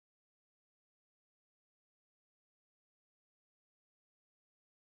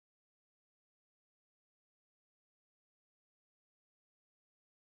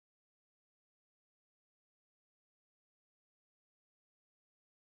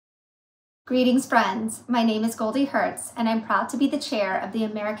Greetings, friends. My name is Goldie Hertz, and I'm proud to be the chair of the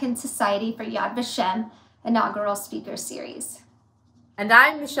American Society for Yad Vashem inaugural speaker series. And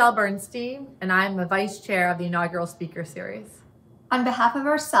I'm Michelle Bernstein, and I'm the vice chair of the inaugural speaker series. On behalf of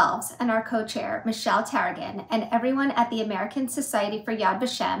ourselves and our co-chair, Michelle Tarragon, and everyone at the American Society for Yad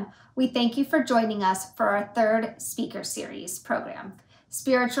Vashem, we thank you for joining us for our third speaker series program,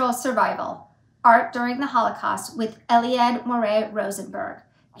 Spiritual Survival, Art During the Holocaust with Eliad Moreh-Rosenberg,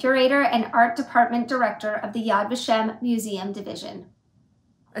 Curator and Art Department Director of the Yad Vashem Museum Division.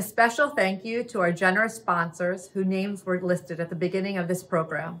 A special thank you to our generous sponsors whose names were listed at the beginning of this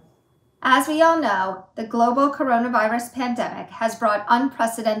program. As we all know, the global coronavirus pandemic has brought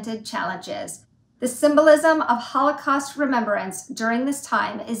unprecedented challenges. The symbolism of Holocaust remembrance during this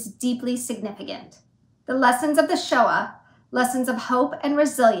time is deeply significant. The lessons of the Shoah, lessons of hope and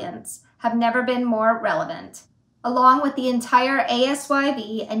resilience, have never been more relevant. Along with the entire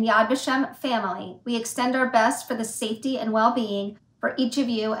ASYV and Yad Vashem family, we extend our best for the safety and well-being for each of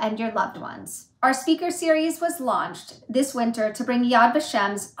you and your loved ones. Our speaker series was launched this winter to bring Yad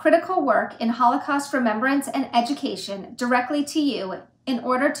Vashem's critical work in Holocaust remembrance and education directly to you in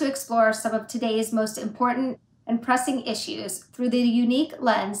order to explore some of today's most important and pressing issues through the unique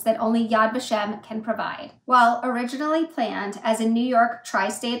lens that only Yad Vashem can provide. While originally planned as a New York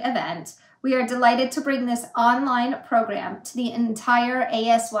tri-state event, we are delighted to bring this online program to the entire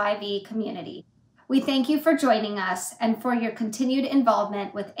ASYV community. We thank you for joining us and for your continued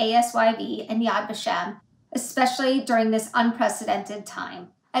involvement with ASYV and Yad Vashem, especially during this unprecedented time.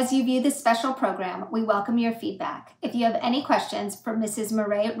 As you view this special program, we welcome your feedback. If you have any questions for Mrs.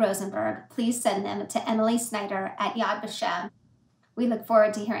 Moreh-Rosenberg, please send them to Emily Snyder at Yad Vashem. We look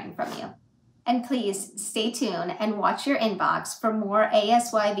forward to hearing from you. And please stay tuned and watch your inbox for more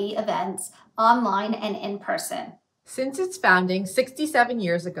ASYV events online and in person. Since its founding 67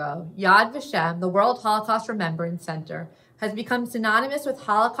 years ago, Yad Vashem, the World Holocaust Remembrance Center, has become synonymous with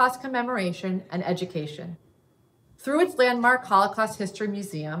Holocaust commemoration and education. Through its landmark Holocaust History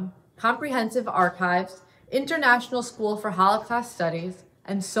Museum, comprehensive archives, International School for Holocaust Studies,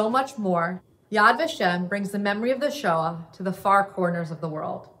 and so much more, Yad Vashem brings the memory of the Shoah to the far corners of the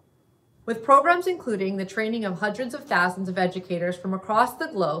world. With programs including the training of hundreds of thousands of educators from across the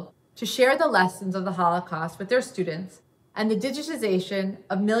globe to share the lessons of the Holocaust with their students, and the digitization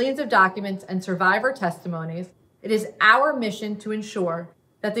of millions of documents and survivor testimonies, it is our mission to ensure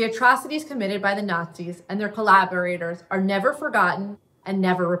that the atrocities committed by the Nazis and their collaborators are never forgotten and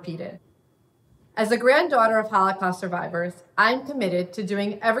never repeated. As a granddaughter of Holocaust survivors, I'm committed to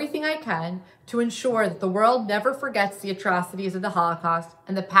doing everything I can to ensure that the world never forgets the atrocities of the Holocaust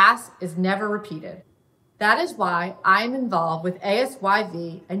and the past is never repeated. That is why I am involved with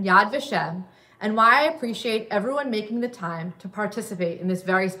ASYV and Yad Vashem, and why I appreciate everyone making the time to participate in this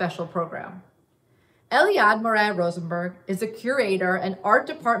very special program. Eliad Moreh-Rosenberg is the Curator and Art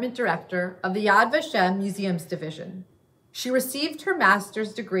Department Director of the Yad Vashem Museums Division. She received her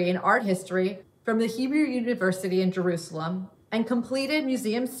master's degree in art history from the Hebrew University in Jerusalem and completed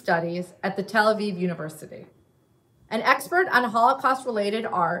museum studies at the Tel Aviv University. An expert on Holocaust-related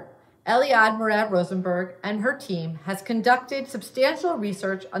art, Eliad Moreh-Rosenberg and her team has conducted substantial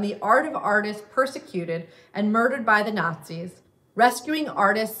research on the art of artists persecuted and murdered by the Nazis, rescuing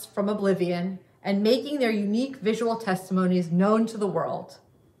artists from oblivion, and making their unique visual testimonies known to the world.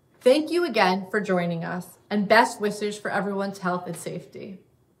 Thank you again for joining us, and best wishes for everyone's health and safety.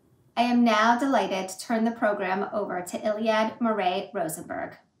 I am now delighted to turn the program over to Eliad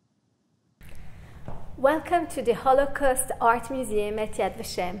Moreh-Rosenberg. Welcome to the Holocaust Art Museum at Yad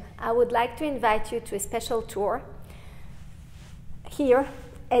Vashem. I would like to invite you to a special tour here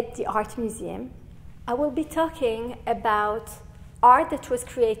at the Art Museum. I will be talking about art that was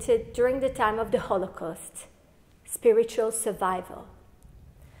created during the time of the Holocaust, spiritual survival.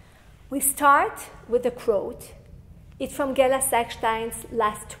 We start with a quote. It's from Gela Sackstein's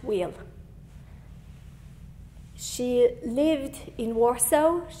Last Will. She lived in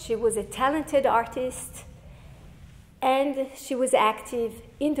Warsaw. She was a talented artist, and she was active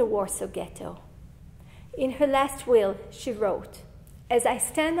in the Warsaw Ghetto. In her last will, she wrote, "As I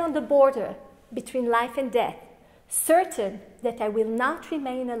stand on the border between life and death, certain that I will not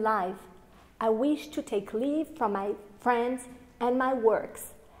remain alive, I wish to take leave from my friends and my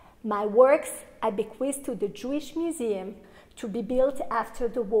works. My works I bequeath to the Jewish Museum to be built after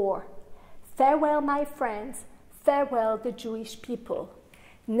the war. Farewell, my friends. Farewell, the Jewish people.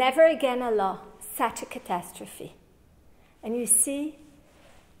 Never again, Allah, such a catastrophe." And you see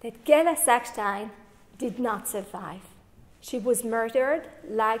that Gela Sackstein did not survive. She was murdered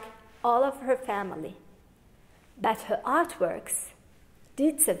like all of her family. But her artworks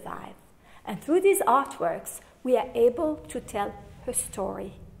did survive. And through these artworks, we are able to tell her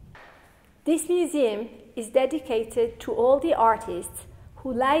story. This museum is dedicated to all the artists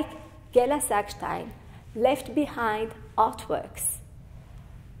who, like Gela Sackstein, left behind artworks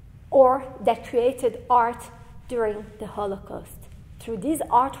or that created art during the Holocaust. Through these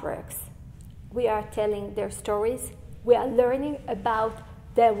artworks, we are telling their stories, we are learning about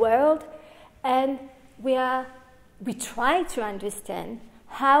their world, and we try to understand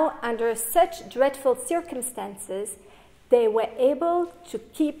how, under such dreadful circumstances, they were able to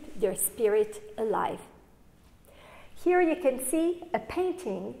keep their spirit alive. Here you can see a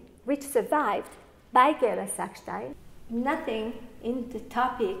painting which survived by Gela Sackstein. Nothing in the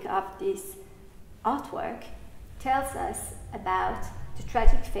topic of this artwork tells us about the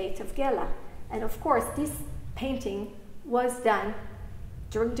tragic fate of Gela. And of course, this painting was done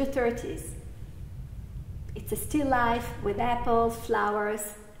during the 30s. It's a still life with apples,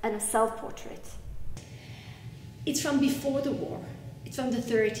 flowers, and a self-portrait. It's from before the war. It's from the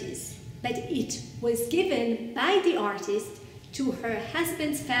 30s. But it was given by the artist to her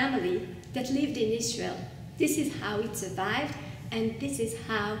husband's family that lived in Israel. This is how it survived, and this is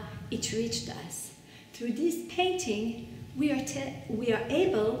how it reached us. Through this painting, we are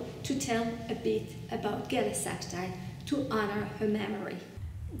able to tell a bit about Gela Sackstein to honor her memory.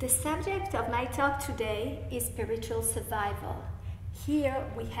 The subject of my talk today is spiritual survival. Here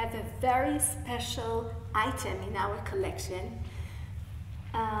we have a very special item in our collection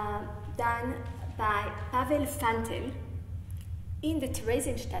done by Pavel Fantel in the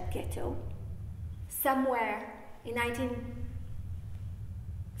Theresienstadt ghetto somewhere in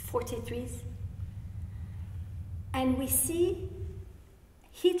 1943. And we see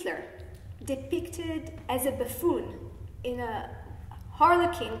Hitler depicted as a buffoon in a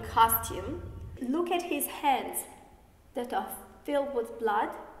harlequin costume. Look at his hands that are filled with blood,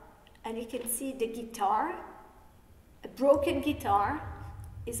 and you can see the guitar. A broken guitar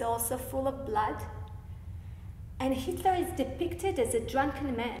is also full of blood. And Hitler is depicted as a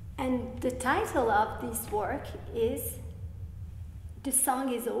drunken man. And the title of this work is "The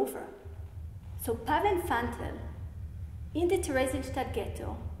Song is Over." So Pavel Fantel, in the Theresienstadt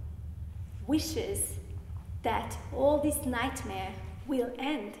ghetto, wishes that all this nightmare will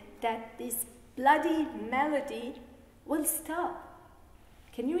end, that this bloody melody will stop.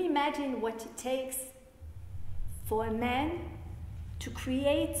 Can you imagine what it takes for a man to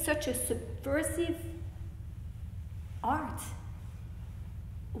create such a subversive art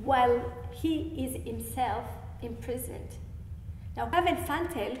while he is himself imprisoned? Now, Pavel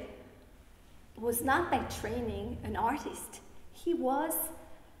Fantel was not by training an artist. He was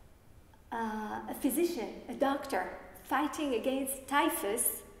a physician, a doctor, fighting against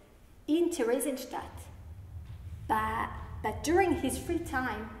typhus in Theresienstadt. But during his free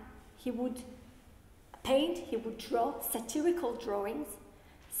time, he would paint, he would draw satirical drawings,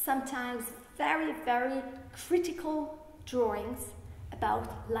 sometimes very, very critical drawings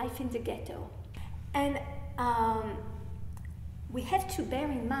about life in the ghetto. And we have to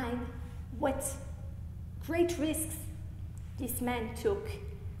bear in mind what great risks this man took.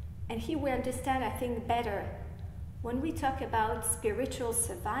 And here we understand, I think, better. When we talk about spiritual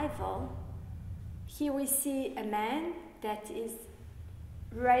survival, here we see a man that is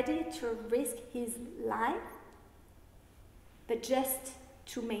ready to risk his life, but just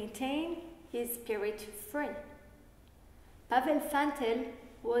to maintain his spirit free. Pavel Fantel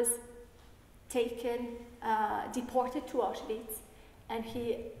was deported to Auschwitz, and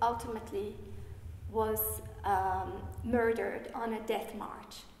he ultimately was murdered on a death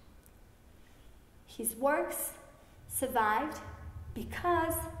march. His works survived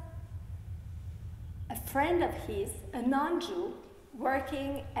because a friend of his, a non-Jew,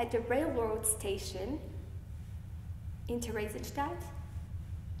 working at the railroad station in Theresienstadt,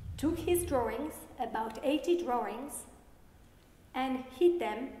 took his drawings, about 80 drawings, and hid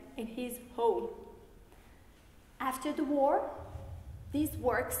them in his home. After the war, these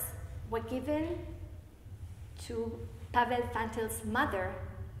works were given to Pavel Fantel's mother,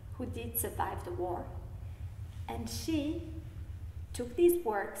 who did survive the war. And she took these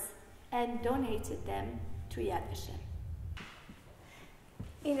works and donated them to Yad Vashem.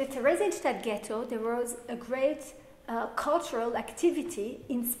 In the Theresienstadt ghetto, there was a great cultural activity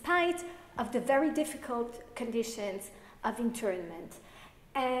in spite of the very difficult conditions of internment.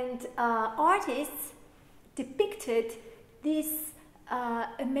 And artists depicted this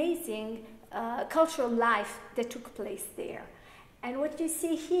amazing cultural life that took place there. And what you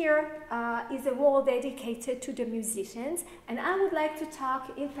see here is a wall dedicated to the musicians. And I would like to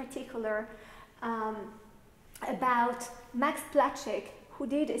talk in particular about Max Platschek, who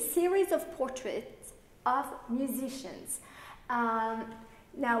did a series of portraits of musicians.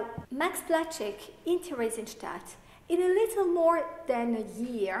 Now, Max Platschek in Theresienstadt, in a little more than a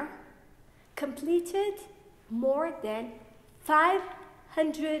year, completed more than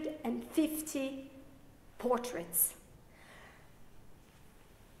 550 portraits.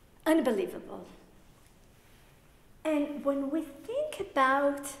 Unbelievable. And when we think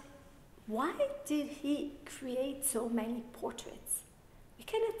about why did he create so many portraits, we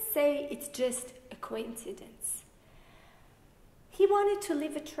cannot say it's just a coincidence. He wanted to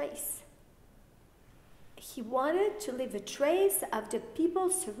leave a trace. He wanted to leave a trace of the people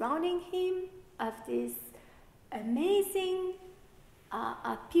surrounding him, of these amazing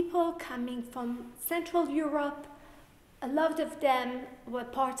people coming from Central Europe. A lot of them were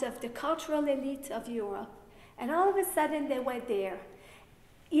part of the cultural elite of Europe. And all of a sudden they were there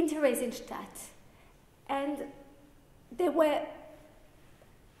in Theresienstadt. And they were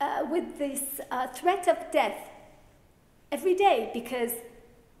with this threat of death every day, because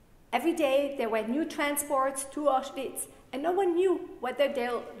every day there were new transports to Auschwitz, and no one knew whether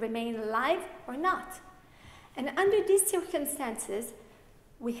they'll remain alive or not. And under these circumstances,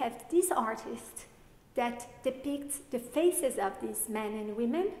 we have this artist that depicts the faces of these men and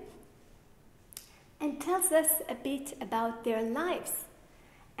women and tells us a bit about their lives.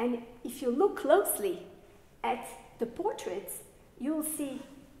 And if you look closely at the portraits, you'll see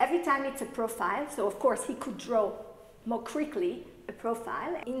every time it's a profile, so of course he could draw more quickly a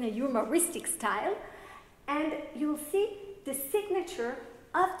profile in a humoristic style, and you'll see the signature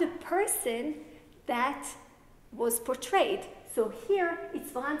of the person that was portrayed. So here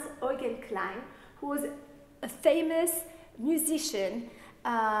it's Franz Eugen Klein, who was a famous musician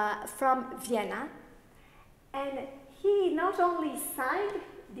from Vienna, and he not only signed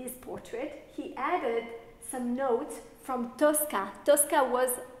this portrait, he added some notes from Tosca. Tosca was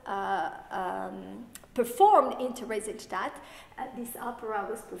performed in Theresienstadt. This opera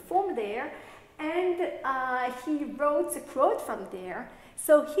was performed there, and he wrote a quote from there.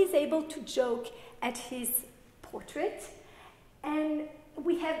 So he's able to joke at his portrait, and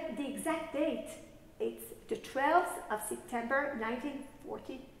we have the exact date. It's the 12th of September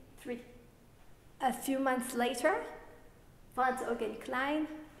 1943. A few months later, Franz Eugen Klein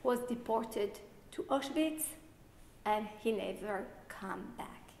was deported to Auschwitz, and he never came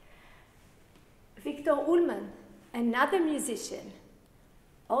back. Victor Ullmann, another musician,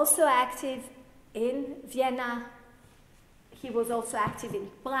 also active in Vienna. He was also active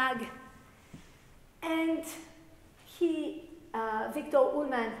in Prague. And Victor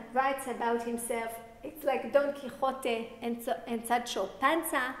Ullmann writes about himself, it's like Don Quixote and Sancho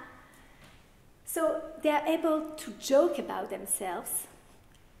Panza. So they are able to joke about themselves,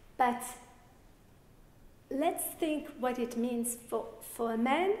 but let's think what it means for a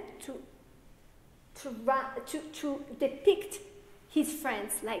man to depict his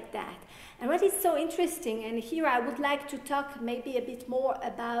friends like that. And what is so interesting, and here I would like to talk maybe a bit more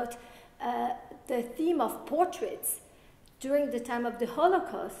about the theme of portraits during the time of the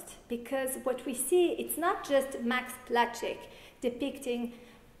Holocaust, because what we see, it's not just Max Platschek depicting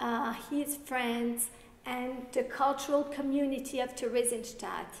his friends and the cultural community of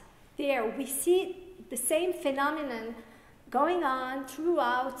Theresienstadt. There we see the same phenomenon going on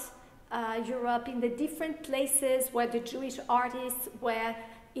throughout Europe in the different places where the Jewish artists were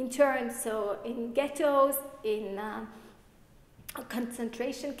interned, so in ghettos, in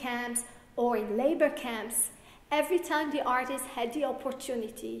concentration camps, or in labor camps. Every time the artists had the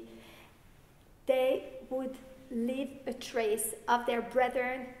opportunity, they would leave a trace of their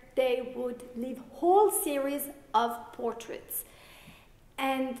brethren. They would leave whole series of portraits.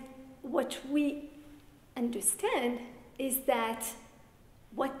 And what we understand is that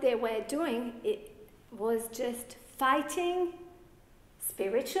what they were doing, it was just fighting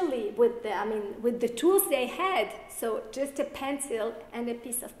spiritually with the tools they had. So just a pencil and a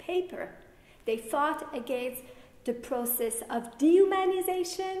piece of paper. They fought against the process of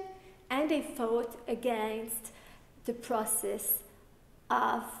dehumanization, and they fought against the process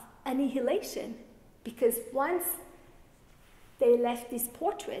of annihilation. Because once they left these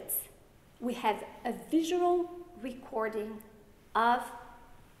portraits, we have a visual recording of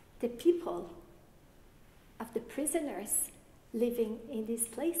the people, of the prisoners living in these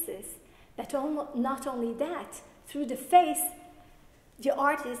places. But not only that, through the face, the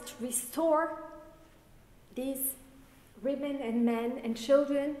artists restore these women and men and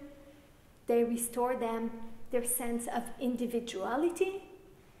children. They restore them their sense of individuality.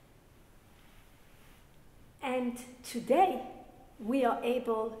 And today, we are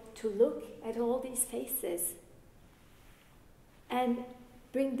able to look at all these faces and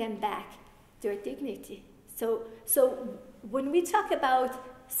bring them back their dignity. So when we talk about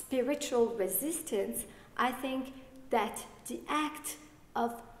spiritual resistance, I think that the act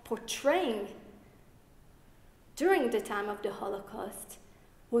of portraying during the time of the Holocaust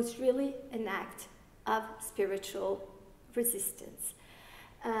was really an act of spiritual resistance.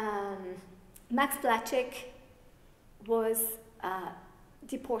 Max Blachek was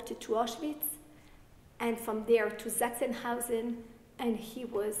deported to Auschwitz, and from there to Sachsenhausen, and he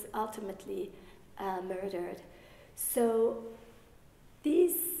was ultimately murdered. So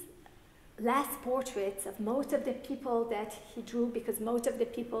these last portraits of most of the people that he drew, because most of the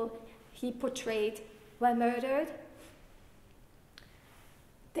people he portrayed were murdered,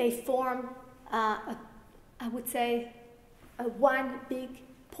 they form, I would say, one big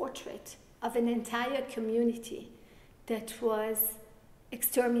portrait of an entire community that was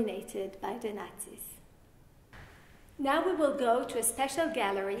exterminated by the Nazis. Now we will go to a special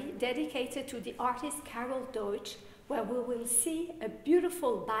gallery dedicated to the artist Carol Deutsch, where we will see a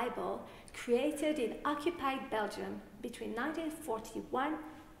beautiful Bible created in occupied Belgium between 1941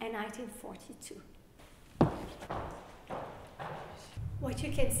 and 1942. What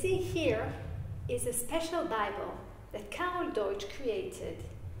you can see here is a special Bible that Carol Deutsch created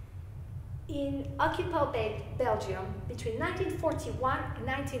in occupied Belgium between 1941 and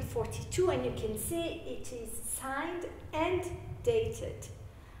 1942, and you can see it is signed and dated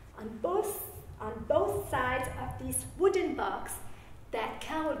on both sides of this wooden box that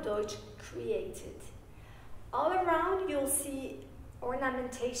Carol Deutsch created. All around you'll see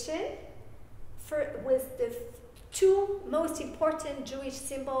ornamentation with the two most important Jewish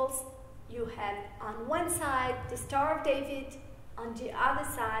symbols. You have on one side the Star of David, on the other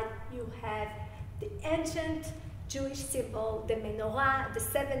side you have the ancient Jewish symbol, the menorah, the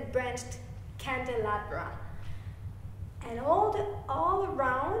seven-branched candelabra. And all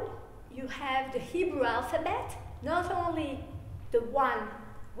around you have the Hebrew alphabet, not only the one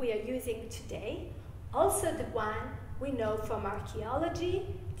we are using today, also the one we know from archaeology,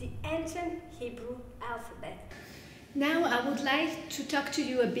 the ancient Hebrew alphabet. Now I would like to talk to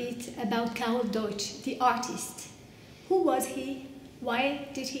you a bit about Carol Deutsch, the artist. Who was he? Why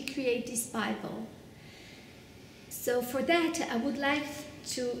did he create this Bible? So for that, I would like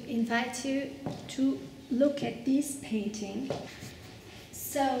to invite you to look at this painting.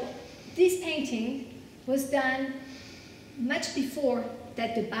 So this painting was done much before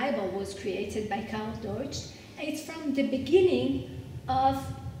that the Bible was created by Carol Deutsch. It's from the beginning of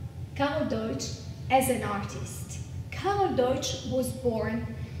Carol Deutsch as an artist. Carol Deutsch was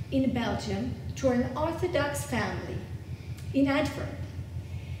born in Belgium to an Orthodox family in Antwerp.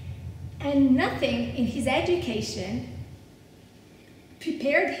 And nothing in his education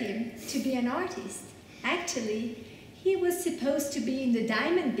prepared him to be an artist. Actually, he was supposed to be in the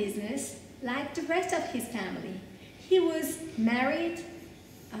diamond business like the rest of his family. He was married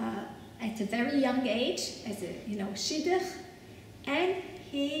at a very young age as a shidduch, and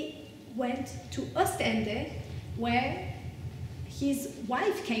he went to Ostende, where his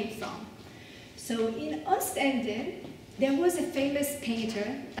wife came from. So in Ostende, there was a famous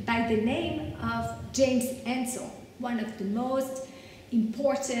painter by the name of James Ensor, one of the most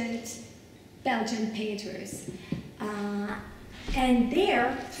important Belgian painters. And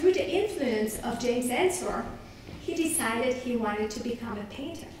there, through the influence of James Ensor, he decided he wanted to become a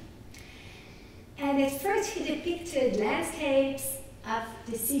painter. And at first he depicted landscapes of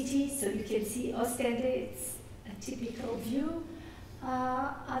the city, so you can see Ostende, it's a typical view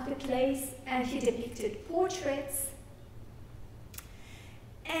of the place, and he depicted portraits.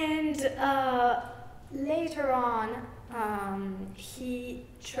 And later on, he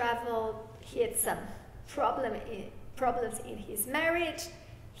traveled, he had some problems in his marriage.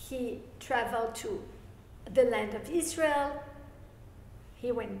 He traveled to the land of Israel.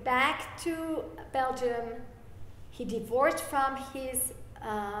 He went back to Belgium. He divorced from his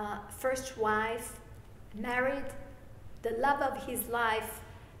first wife, married the love of his life,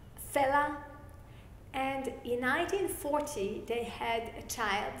 Fela, and in 1940 they had a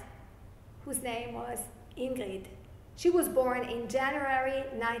child whose name was Ingrid. She was born in January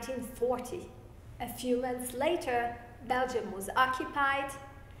 1940. A few months later, Belgium was occupied,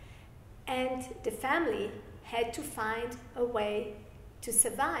 and the family had to find a way to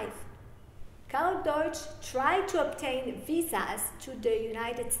survive. Carol Deutsch tried to obtain visas to the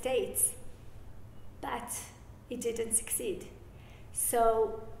United States, but it didn't succeed.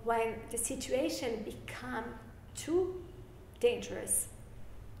 So when the situation became too dangerous,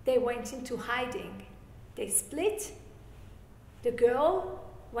 they went into hiding. They split. The girl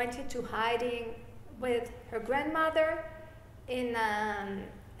went into hiding with her grandmother. in a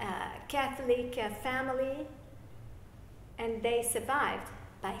Catholic family, and they survived.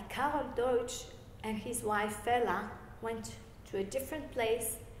 By Karol Deutsch and his wife Fela went to a different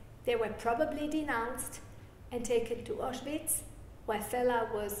place. They were probably denounced and taken to Auschwitz, where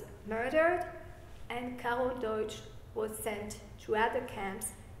Fela was murdered, and Karol Deutsch was sent to other camps,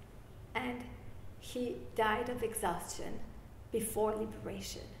 and he died of exhaustion before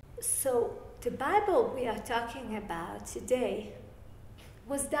liberation. So the Bible we are talking about today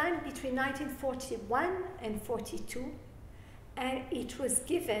was done between 1941 and 42, and it was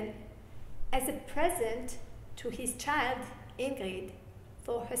given as a present to his child, Ingrid,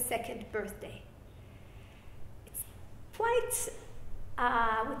 for her 2nd birthday. It's quite,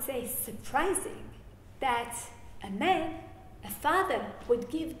 I would say, surprising that a man, a father, would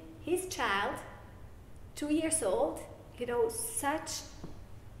give his child, 2 years old,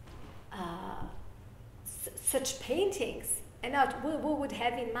 such paintings, and not we would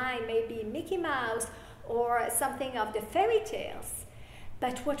have in mind maybe Mickey Mouse or something of the fairy tales.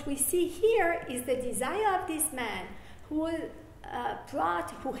 But what we see here is the desire of this man who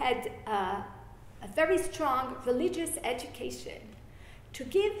had a very strong religious education, to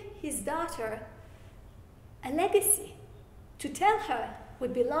give his daughter a legacy, to tell her, we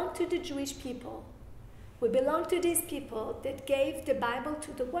belong to the Jewish people. We belong to these people that gave the Bible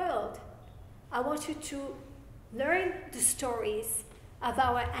to the world. I want you to learn the stories of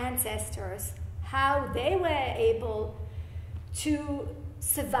our ancestors, how they were able to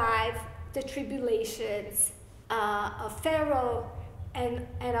survive the tribulations of Pharaoh and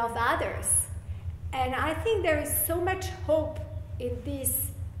of others. And I think there is so much hope in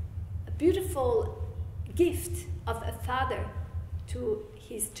this beautiful gift of a father to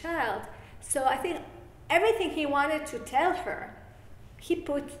his child. So I think everything he wanted to tell her, he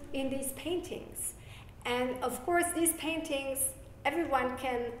put in these paintings. And of course, these paintings, everyone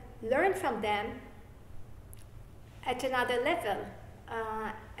can learn from them at another level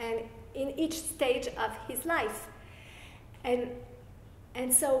and in each stage of his life.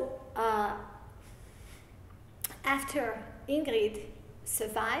 And so after Ingrid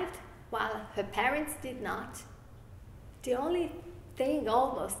survived, while her parents did not, the only thing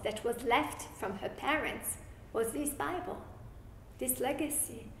almost that was left from her parents was this Bible, this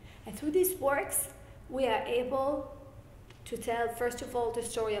legacy. And through these works, we are able to tell, first of all, the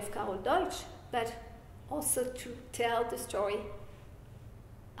story of Karol Deutsch, but also to tell the story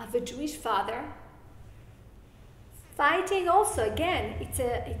of a Jewish father fighting also. Again,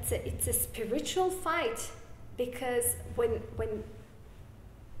 it's a spiritual fight, because when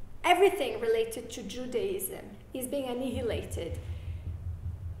everything related to Judaism is being annihilated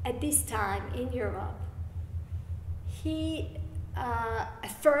at this time in Europe, he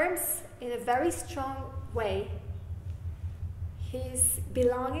affirms in a very strong way his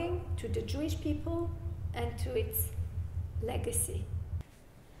belonging to the Jewish people and to its legacy.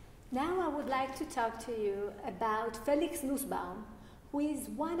 Now I would like to talk to you about Felix Nussbaum, who is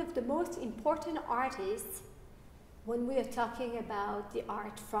one of the most important artists when we are talking about the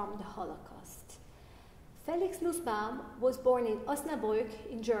art from the Holocaust. Felix Nussbaum was born in Osnabrück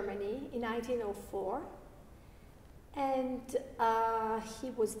in Germany in 1904, and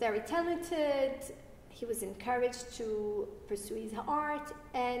he was very talented. He was encouraged to pursue his art,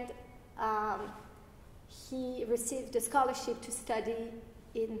 and he received a scholarship to study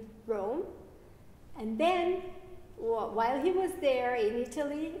in Rome. And then, while he was there in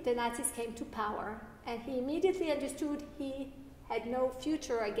Italy, the Nazis came to power, and he immediately understood he had no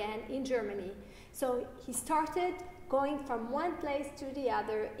future again in Germany. So he started going from one place to the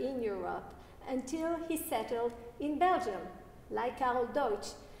other in Europe until he settled in Belgium, like Karol Deutsch.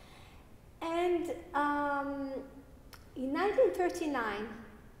 And in 1939,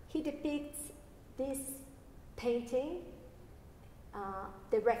 he depicts this painting,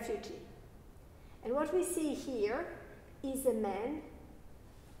 The Refugee. And what we see here is a man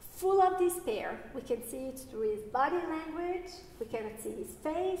full of despair. We can see it through his body language. We cannot see his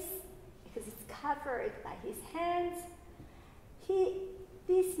face because it's covered by his hands.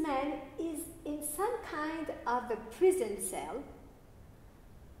 This man is in some kind of a prison cell,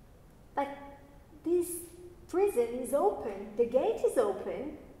 but this prison is open, the gate is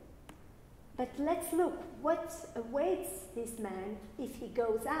open, but let's look what awaits this man if he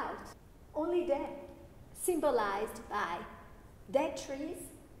goes out. Only death, symbolized by dead trees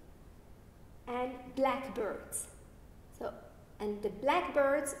and blackbirds. And the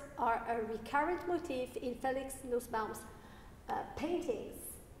blackbirds are a recurrent motif in Felix Nussbaum's paintings.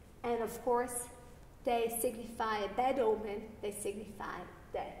 And of course, they signify a bad omen, they signify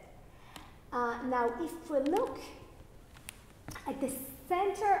death. Now, if we look At the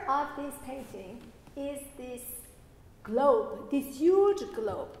center of this painting is this globe, this huge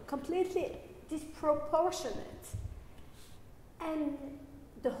globe, completely disproportionate. And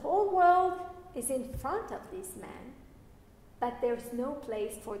the whole world is in front of this man, but there's no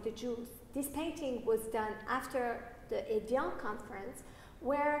place for the Jews. This painting was done after the Evian conference,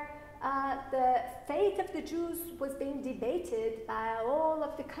 where the fate of the Jews was being debated by all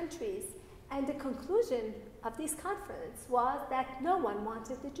of the countries. And the conclusion of this conference was that no one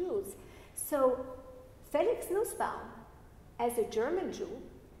wanted the Jews. So Felix Nussbaum, as a German Jew,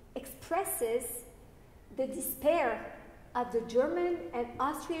 expresses the despair of the German and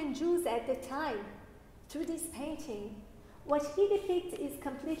Austrian Jews at the time through this painting. What he depicts is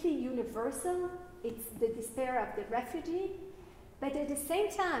completely universal. It's the despair of the refugee, but at the same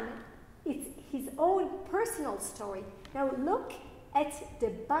time, it's his own personal story. Now look at the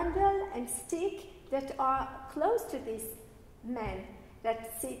bundle and stick that are close to this man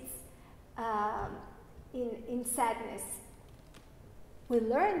that sits in sadness. We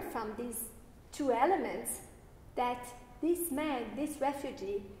learn from these two elements that this man, this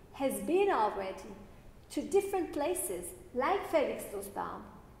refugee, has been already to different places, like Felix Nussbaum.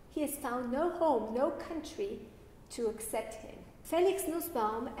 He has found no home, no country to accept him. Felix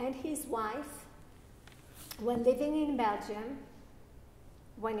Nussbaum and his wife, when living in Belgium,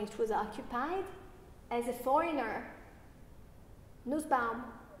 when it was occupied, as a foreigner, Nussbaum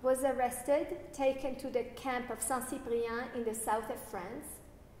was arrested, taken to the camp of Saint-Cyprien in the south of France.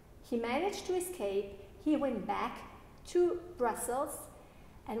 He managed to escape. He went back to Brussels,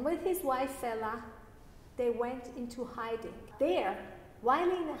 and with his wife Fela, they went into hiding. There, while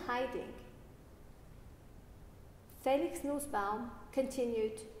in hiding, Felix Nussbaum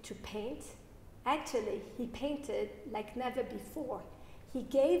continued to paint. Actually, he painted like never before. He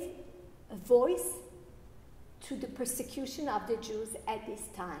gave a voice to the persecution of the Jews at this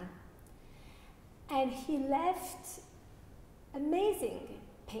time. And he left amazing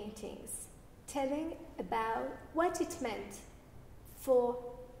paintings telling about what it meant for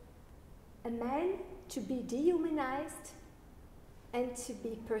a man to be dehumanized and to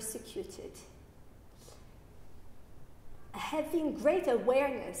be persecuted. Having great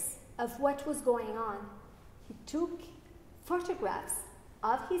awareness of what was going on, he took photographs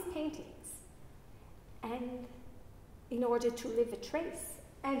of his paintings and in order to leave a trace.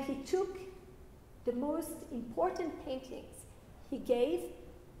 And he took the most important paintings he gave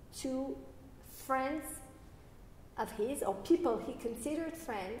to friends of his, or people he considered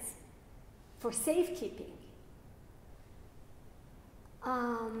friends, for safekeeping.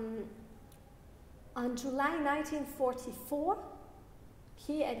 On July 1944,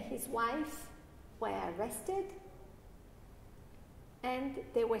 he and his wife were arrested and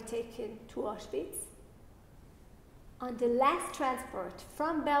they were taken to Auschwitz. On the last transport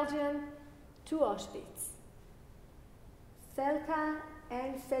from Belgium to Auschwitz, Felka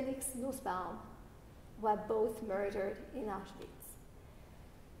and Felix Nussbaum were both murdered in Auschwitz.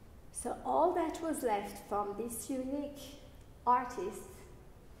 So all that was left from this unique artist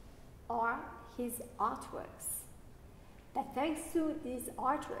are his artworks. But thanks to these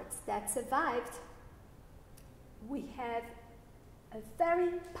artworks that survived, we have a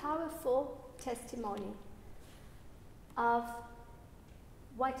very powerful testimony of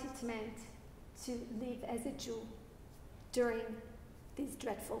what it meant to live as a Jew during these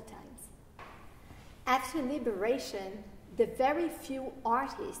dreadful times. After liberation, the very few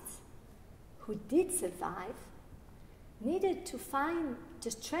artists who did survive needed to find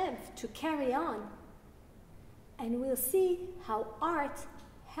the strength to carry on. And we'll see how art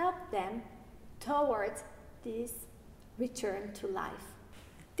helped them towards this return to life.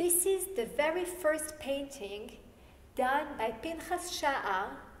 This is the very first painting done by Pinchas Sha'ar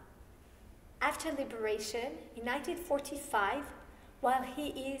after liberation in 1945, while he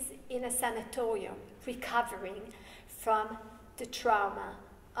is in a sanatorium recovering from the trauma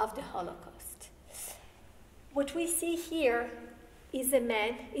of the Holocaust. What we see here is a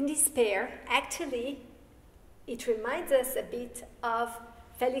man in despair. Actually, it reminds us a bit of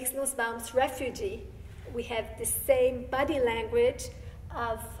Felix Nussbaum's Refugee. We have the same body language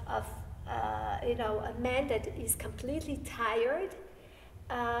of a man that is completely tired.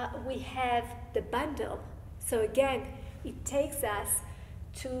 We have the bundle. So again, it takes us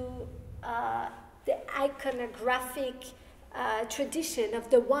to the iconographic tradition of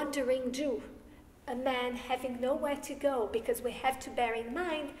the wandering Jew, a man having nowhere to go, because we have to bear in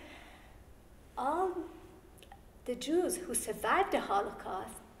mind all the Jews who survived the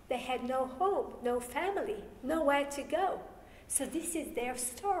Holocaust, they had no home, no family, nowhere to go. So this is their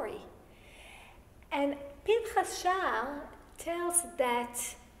story. And Pinchas Sha'ar tells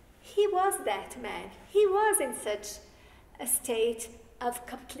that he was that man. He was in such a state of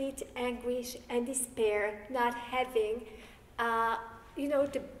complete anguish and despair, not having,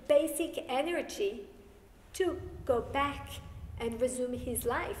 the basic energy to go back and resume his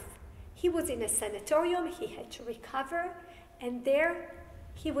life. He was in a sanatorium, he had to recover, and there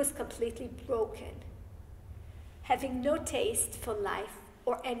he was completely broken, having no taste for life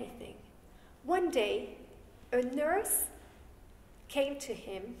or anything. One day, a nurse came to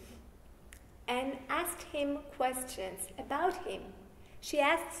him and asked him questions about him. She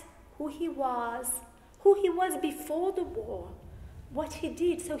asked who he was before the war, what he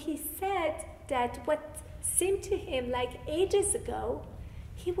did. So he said that what seemed to him like ages ago,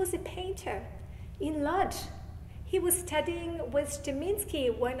 he was a painter in Lodz. He was studying with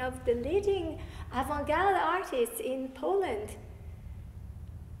Steminsky, one of the leading avant-garde artists in Poland.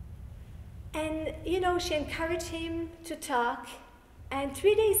 And, she encouraged him to talk. And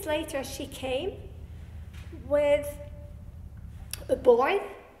 3 days later, she came with a board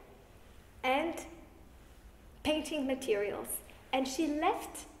and painting materials. And she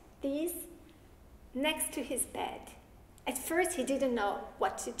left these next to his bed. At first, he didn't know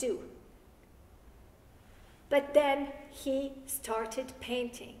what to do. But then he started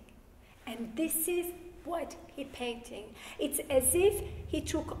painting. And this is what he painting. It's as if he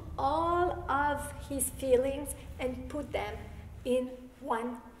took all of his feelings and put them in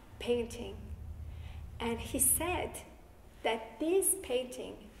one painting. And he said that this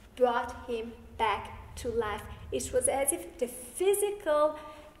painting brought him back to life. It was as if the physical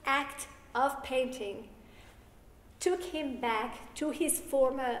act of painting took him back to his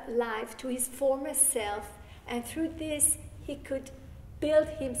former life, to his former self, and through this he could build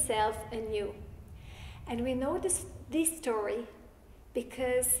himself anew. And we know this story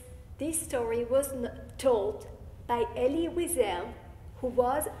because this story was told by Elie Wiesel, who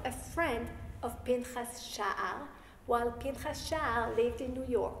was a friend of Pinchas Sha'ar, while Pinchas Sha'ar lived in New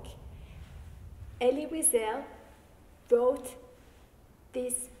York. Elie Wiesel wrote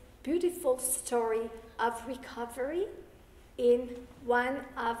this beautiful story of recovery in one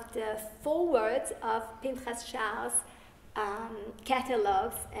of the forewords of Pinchas Sha'ar's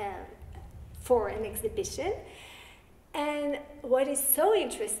catalogs for an exhibition. And what is so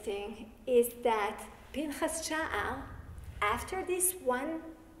interesting is that Pinchas Sha'ar, after this one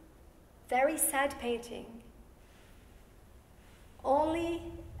very sad painting, only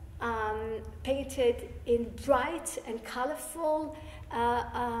painted in bright and colorful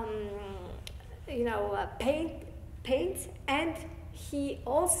paint, and he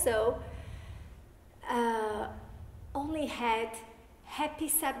also only had happy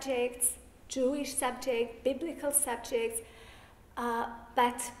subjects, Jewish subjects, biblical subjects,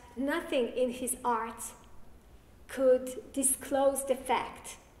 but nothing in his art could disclose the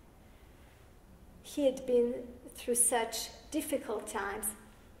fact he had been through such difficult times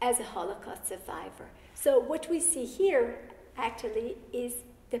as a Holocaust survivor. So what we see here actually is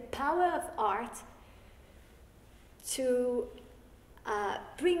the power of art to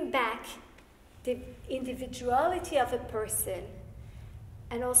bring back the individuality of a person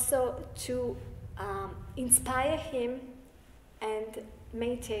and also to inspire him and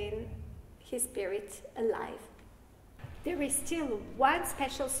maintain his spirit alive. There is still one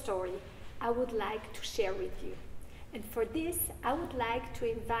special story I would like to share with you. And for this, I would like to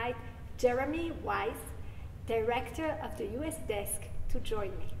invite Jeremy Weiss, Director of the US Desk, to join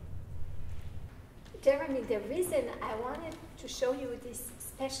me. Jeremy, the reason I wanted to show you this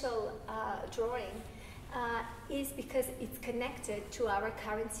special drawing is because it's connected to our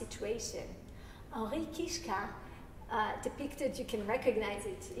current situation. Henri Kishka depicted, you can recognize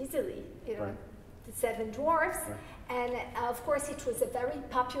it easily, Right. The Seven Dwarfs. Right. And of course, it was a very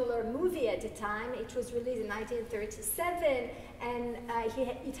popular movie at the time. It was released in 1937, and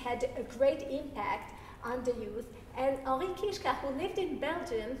it had a great impact on the youth. And Henri Kishka, who lived in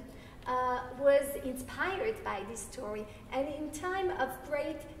Belgium, was inspired by this story. And in time of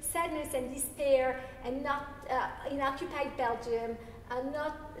great sadness and despair, and not in occupied Belgium,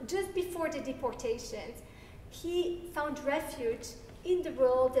 not just before the deportations, he found refuge in the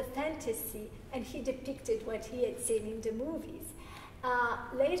world of fantasy, and he depicted what he had seen in the movies.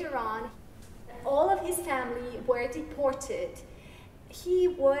 Later on, all of his family were deported. He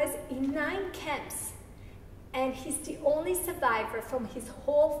was in 9 camps, and he's the only survivor from his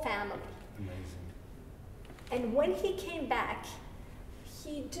whole family. Amazing. And when he came back,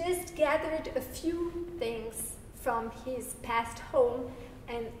 he just gathered a few things from his past home,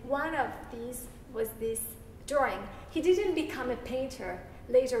 and one of these was this drawing. He didn't become a painter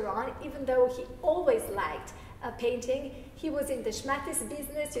later on, even though he always liked painting. He was in the Schmattes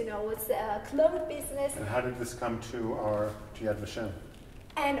business, you know, it's a clothes business. And how did this come to Yad Vashem?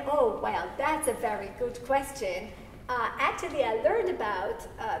 And oh, well, that's a very good question. Actually, I learned about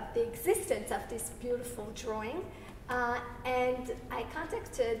the existence of this beautiful drawing, and I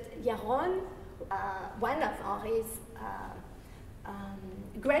contacted Yaron, one of Henri's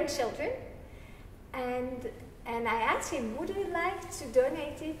grandchildren, and I asked him, would you like to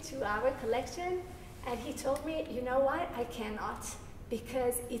donate it to our collection? And he told me, you know what, I cannot,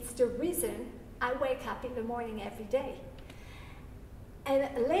 because it's the reason I wake up in the morning every day.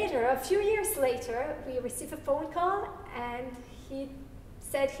 And later, a few years later, we received a phone call, and he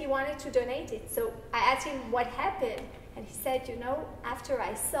said he wanted to donate it. So I asked him what happened, and he said, you know, after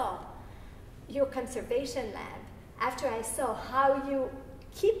I saw your conservation lab, after I saw how you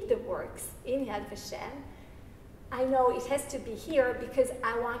keep the works in Yad Vashem, I know it has to be here because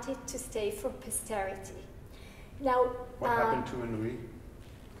I want it to stay for posterity. Now, what happened to Henri?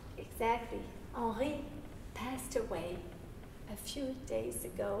 Exactly. Henri passed away a few days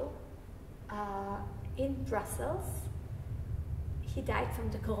ago in Brussels. He died from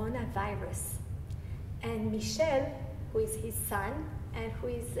the coronavirus. And Michel, who is his son and who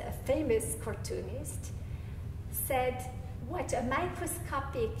is a famous cartoonist, said what a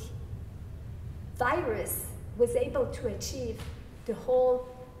microscopic virus was able to achieve, the whole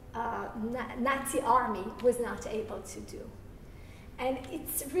Nazi army was not able to do. And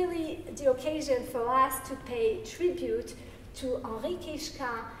it's really the occasion for us to pay tribute to Henri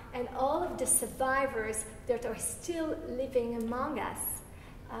Kishka and all of the survivors that are still living among us.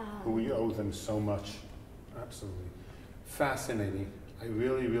 We owe them so much. Absolutely. Fascinating. I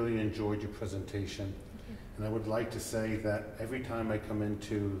really, really enjoyed your presentation. And I would like to say that every time I come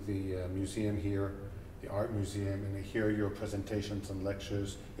into the museum here, the Art Museum, and I hear your presentations and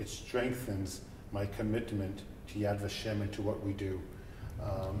lectures, it strengthens my commitment to Yad Vashem and to what we do.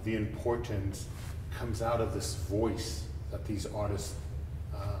 The importance comes out of this voice that these artists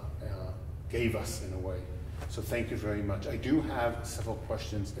gave us in a way. So thank you very much. I do have several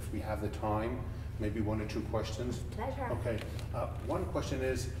questions if we have the time, maybe one or two questions. Pleasure. Okay. One question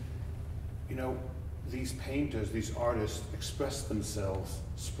is, you know, these painters, these artists expressed themselves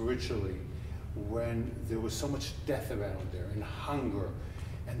spiritually when there was so much death around there, and hunger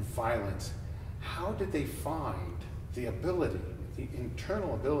and violence. How did they find the ability, the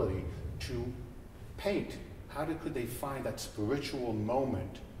internal ability to paint? How could they find that spiritual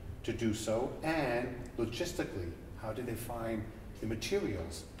moment to do so? And logistically, how did they find the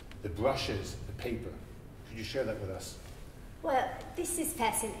materials, the brushes, the paper? Could you share that with us? Well, this is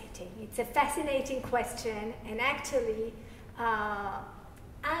fascinating. It's a fascinating question, and actually, I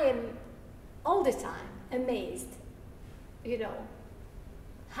am all the time amazed, you know,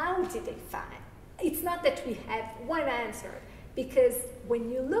 how did they find? It's not that we have one answer, because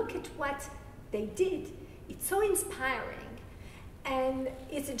when you look at what they did, it's so inspiring, and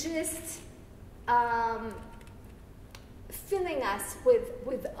it's just filling us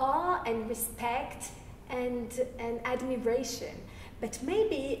with awe and respect and admiration. But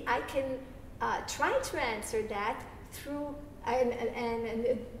maybe I can try to answer that through,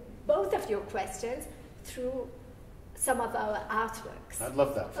 and both of your questions, through some of our artworks. I'd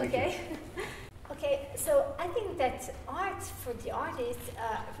love that. Thank you. Okay, so I think that art for the artists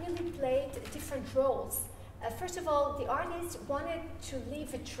really played different roles. First of all, the artists wanted to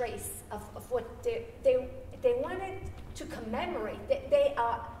leave a trace of what they wanted to commemorate. They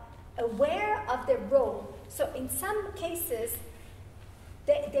are aware of their role. So in some cases,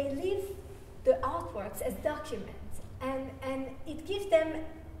 they leave the artworks as documents, and it gives them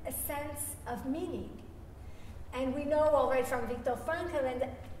a sense of meaning. And we know already from Viktor Frankl, and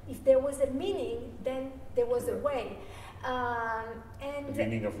if there was a meaning, then there was a way. And the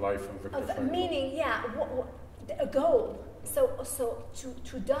meaning of life from Viktor Frankl. Meaning, yeah, a goal. So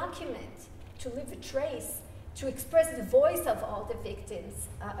to document, to leave a trace, to express the voice of all the victims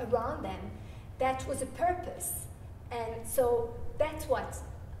around them, that was a purpose. And so that's what,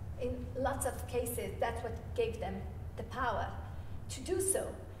 in lots of cases, that's what gave them the power to do so.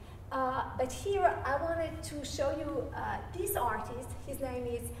 But here I wanted to show you this artist. His name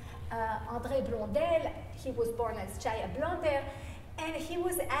is André Blondel. He was born as Chaya Blondel, and he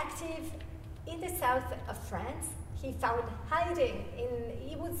was active in the south of France. He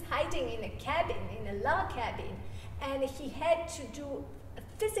was hiding in a cabin, in a log cabin, and he had to do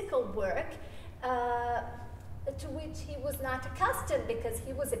physical work to which he was not accustomed, because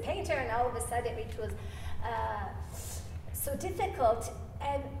he was a painter, and all of a sudden it was so difficult.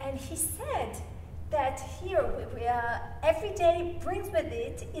 And he said that here, every day brings with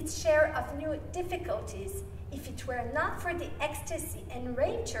it its share of new difficulties. if it were not for the ecstasy and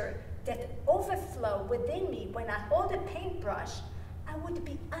rapture that overflow within me when I hold a paintbrush, I would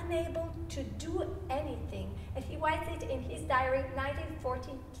be unable to do anything. And he writes it in his diary,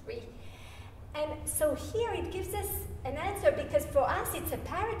 1943. And so here it gives us an answer, because for us it's a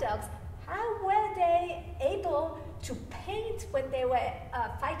paradox. How were they able to paint when they were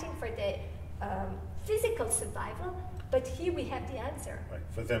fighting for their physical survival? But here we have the answer. Right.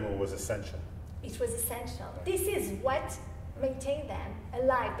 For them it was essential. It was essential. Right. This is what maintained them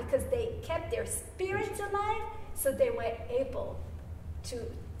alive, because they kept their spirits alive, so they were able to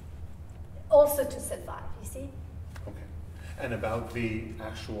also to survive, you see? Okay. And about the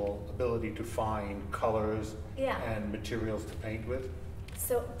actual ability to find colors and materials to paint with?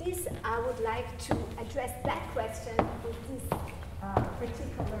 So this, I would like to address that question with this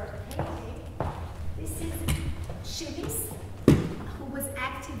particular painting. This is Shivis, who was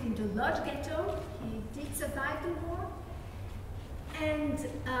active in the Lodz ghetto. He did survive the war. And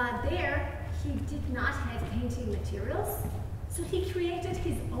there, he did not have painting materials, so he created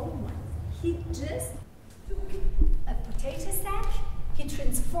his own one. He just took a potato sack, he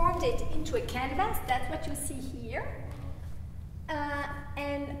transformed it into a canvas, that's what you see here.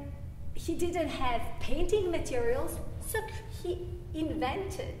 And he didn't have painting materials, so he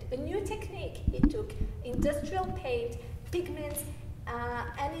invented a new technique. He took industrial paint, pigments,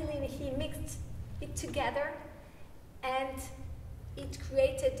 aniline, he mixed it together, and it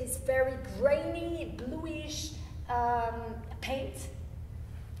created this very grainy, bluish paint.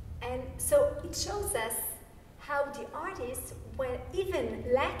 And so it shows us how the artists were even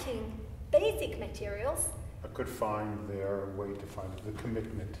lacking basic materials. I could find their way to find the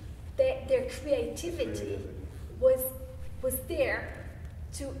commitment. Their creativity was there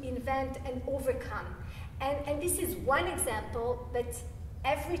to invent and overcome. And this is one example, but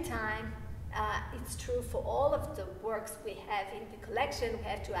every time it's true for all of the works we have in the collection, we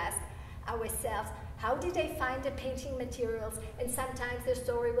have to ask ourselves, how did they find the painting materials? And sometimes the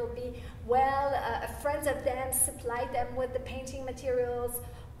story will be, well, friends of them supplied them with the painting materials,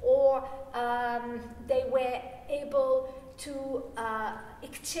 or they were able to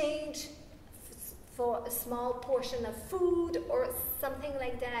exchange for a small portion of food or something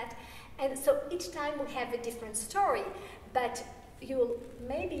like that. And so each time we have a different story, but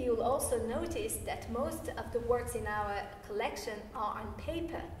maybe you'll also notice that most of the works in our collection are on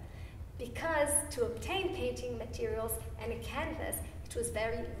paper, because to obtain painting materials and a canvas, it was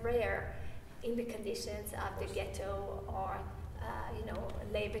very rare in the conditions of the ghetto or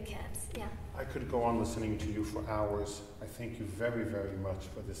labor camps. Yeah. I could go on listening to you for hours. I thank you very, very much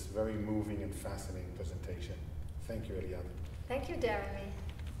for this very moving and fascinating presentation. Thank you, Eliad. Thank you, Jeremy.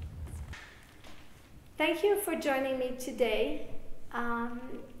 Thank you for joining me today.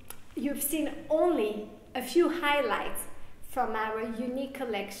 You've seen only a few highlights from our unique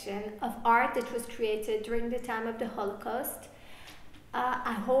collection of art that was created during the time of the Holocaust.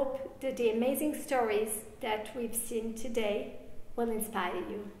 I hope that the amazing stories that we've seen today will inspire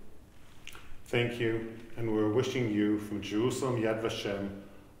you. Thank you, and we're wishing you from Jerusalem Yad Vashem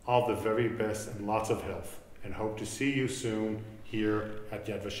all the very best and lots of health, and hope to see you soon here at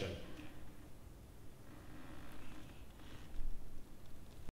Yad Vashem.